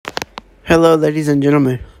Hello, ladies and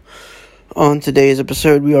gentlemen. On today's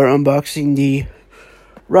episode, we are unboxing the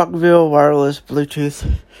Rockville wireless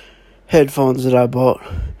Bluetooth headphones that I bought.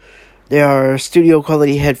 They are studio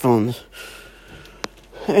quality headphones.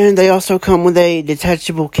 And they also come with a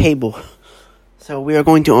detachable cable. So we are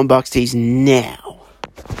going to unbox these now.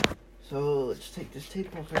 So let's take this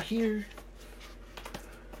tape off of here.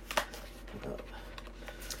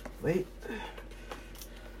 Wait.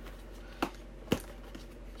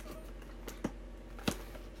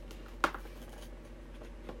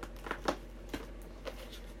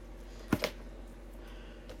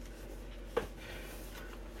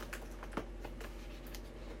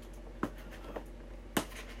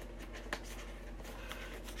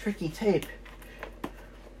 Tricky tape.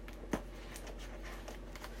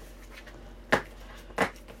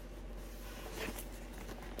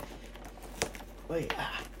 Wait,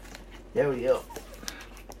 there we go.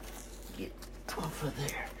 Get off of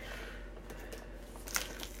there.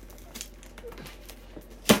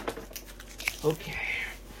 Okay.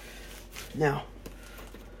 Now,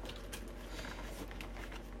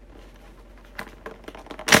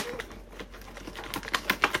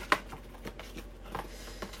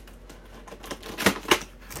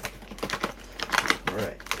 all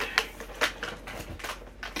right.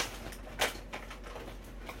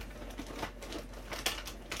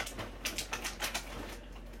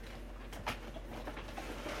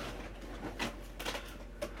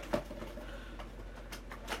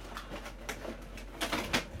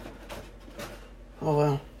 Oh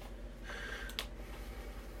well.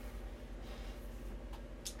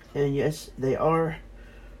 And yes, they are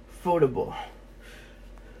foldable.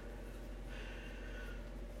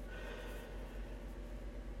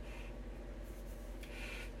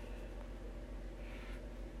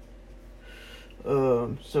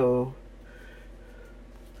 So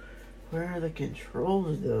where are the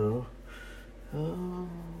controls though? Oh.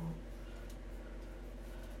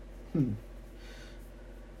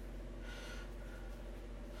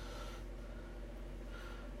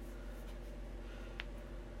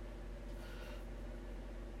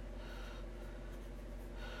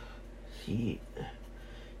 See,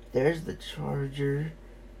 there's the charger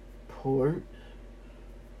port,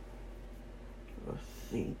 I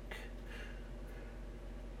think.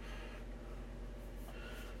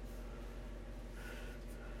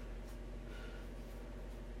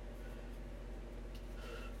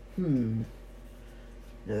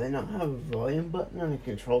 Do they not have a volume button and a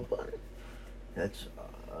control button? That's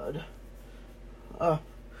odd. Well,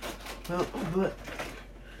 but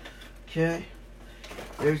okay.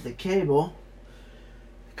 There's the cable.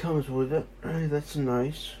 It comes with it. That's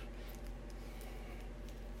nice.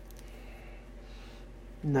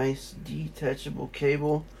 Nice detachable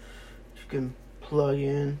cable you can plug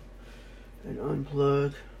in and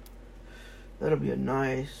unplug. That'll be a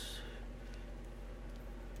nice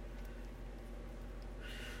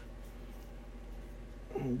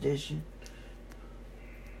addition.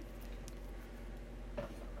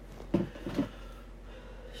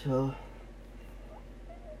 So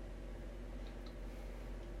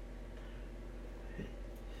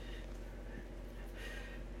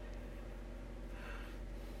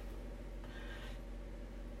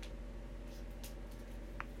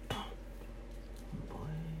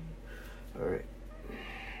all right.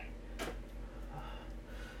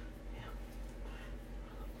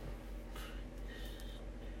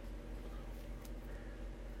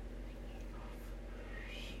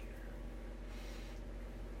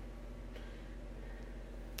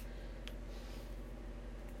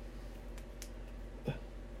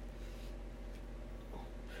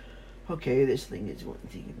 Okay, this thing is wanting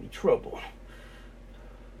to give me trouble.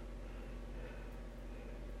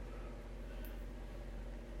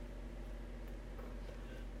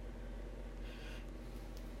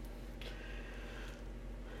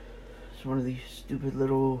 It's one of these stupid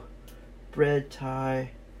little bread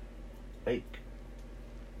tie, like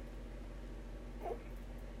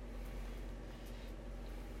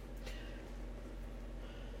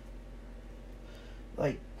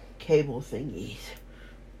cable thingies.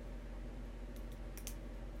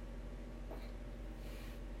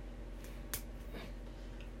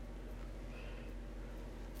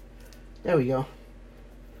 There we go.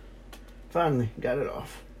 Finally got it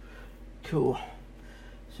off. Cool.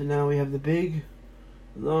 So now we have the big,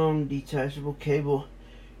 long, detachable cable.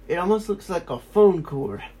 It almost looks like a phone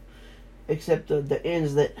cord, except the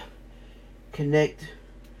ends that connect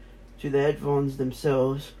to the headphones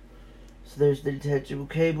themselves. So there's the detachable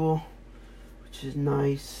cable, which is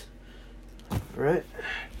nice. Alright.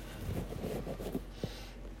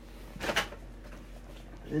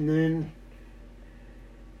 And then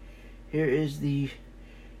Here is the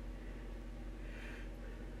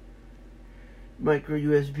micro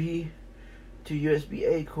USB to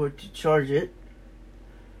USB-A cord to charge it,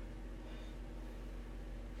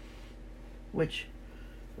 which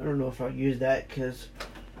I don't know if I'll use that because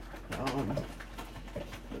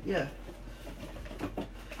yeah.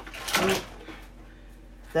 So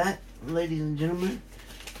that, ladies and gentlemen,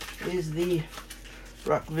 is the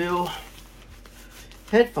Rockville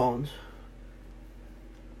headphones.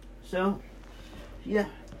 So yeah,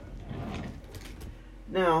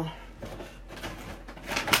 now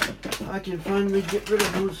I can finally get rid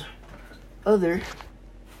of those other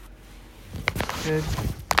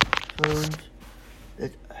headphones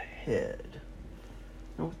that I had.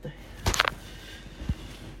 Now what the heck?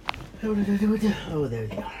 What did I do with that? Oh, there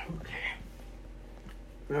they are. Okay.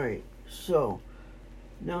 Alright, so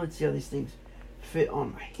now let's see how these things fit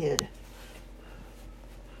on my head.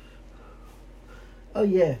 Oh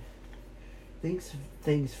yeah, things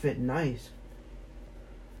fit nice.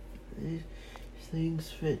 These things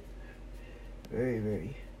fit very,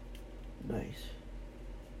 very nice.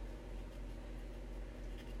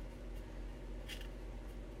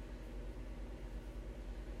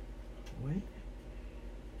 Wait.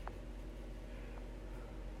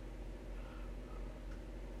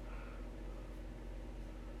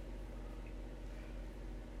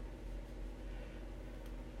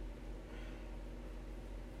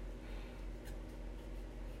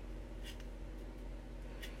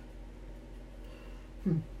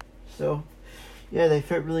 So, yeah, they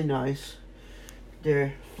fit really nice.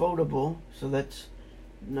 They're foldable, so that's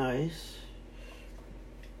nice.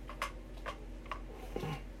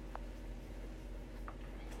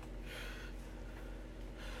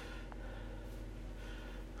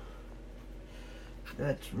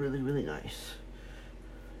 That's really, really nice.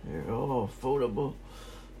 They're all foldable,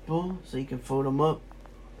 so you can fold them up,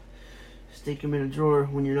 stick them in a drawer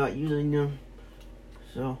when you're not using them.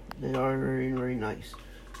 So they are very, very nice.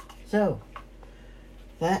 So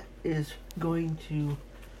that is going to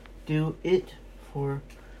do it for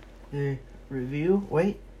the review.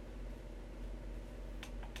 Wait.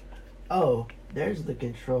 Oh, there's the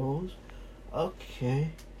controls.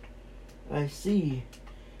 Okay, I see.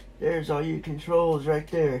 There's all your controls right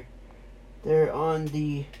there. They're on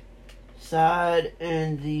the side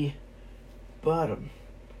and the bottom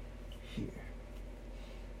here.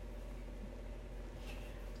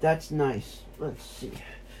 That's nice. Let's see.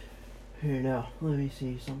 Here now, let me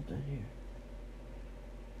see something here.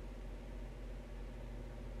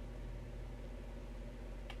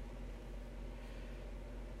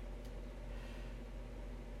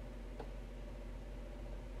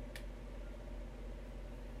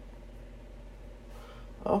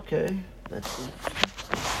 Okay, that's it.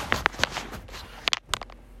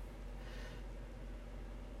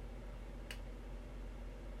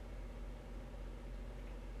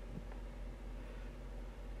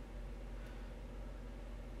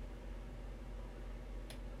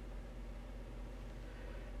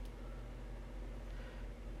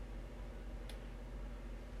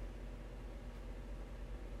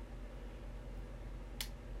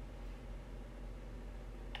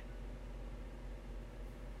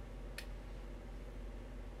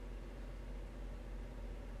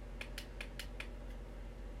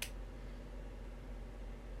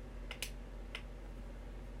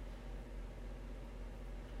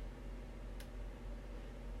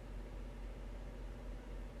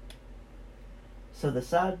 So the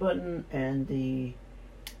side button and the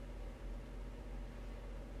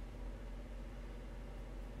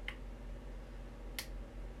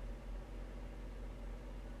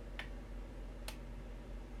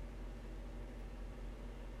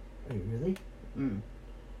Are you really?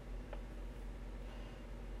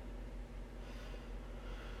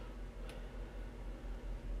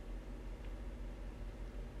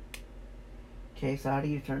 Okay, so how do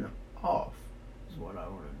you turn them off? Is what I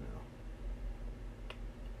want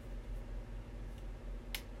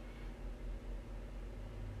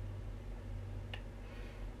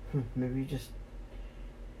to know. Maybe you just...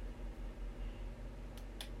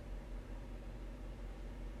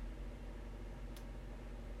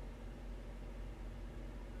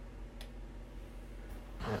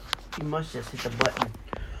 You must just hit the button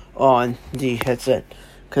on the headset,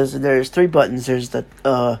 because there's 3 buttons. There's the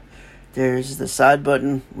side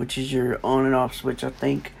button, which is your on and off switch, I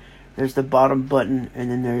think. There's the bottom button, and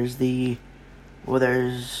then there's the... Well,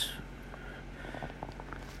 there's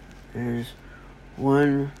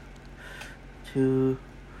 1, 2...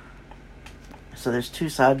 So there's 2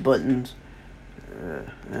 side buttons.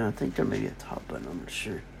 And I think there may be a top button, I'm not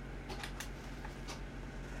sure.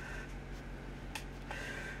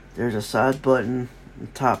 there's a side button, a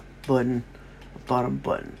top button, a bottom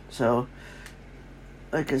button. So,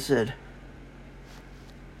 like I said,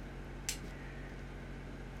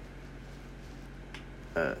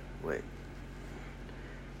 wait.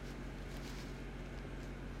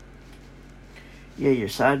 Yeah, your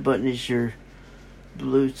side button is your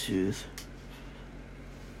Bluetooth.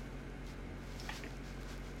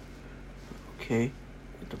 Okay.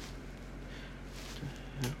 What the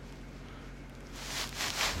hell?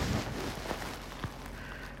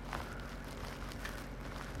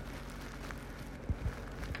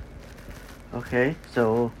 Okay,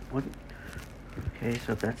 so what? Okay,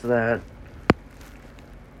 so that's that.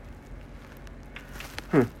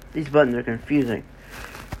 These buttons are confusing.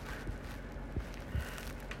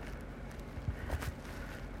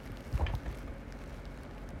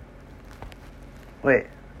 Wait.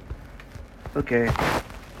 Okay.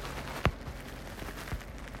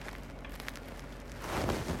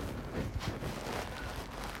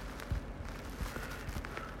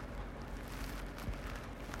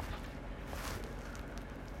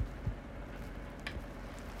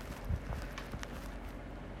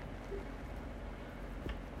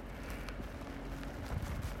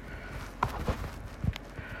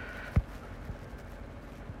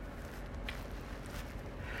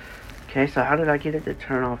 Okay, so how did I get it to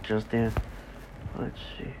turn off just then? Let's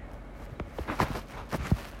see.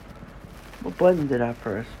 What button did I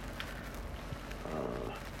press?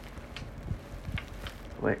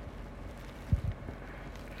 Wait.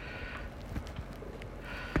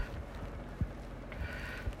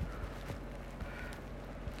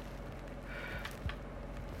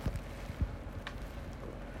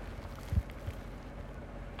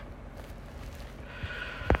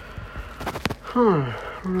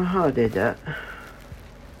 I don't know how I did that.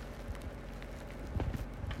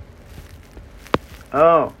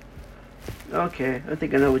 Oh. Okay, I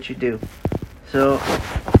think I know what you do. So,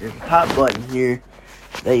 there's a top button here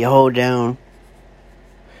that you hold down.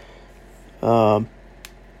 And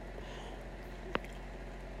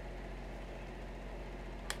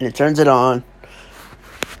it turns it on.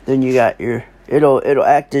 Then you got your it'll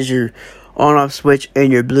act as your on off switch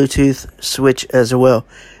and your Bluetooth switch as well.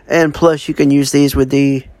 And plus you can use these with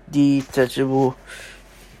the detachable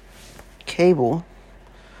cable,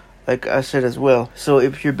 like I said as well. So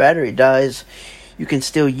if your battery dies, you can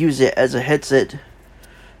still use it as a headset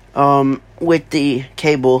with the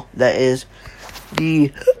cable that is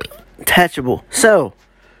detachable. So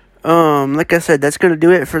like I said, that's gonna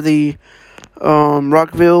do it for the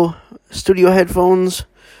Rockville studio headphones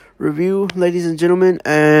review, ladies and gentlemen,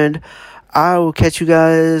 and I will catch you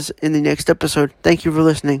guys in the next episode. Thank you for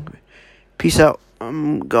listening. Peace out.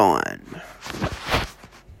 I'm gone.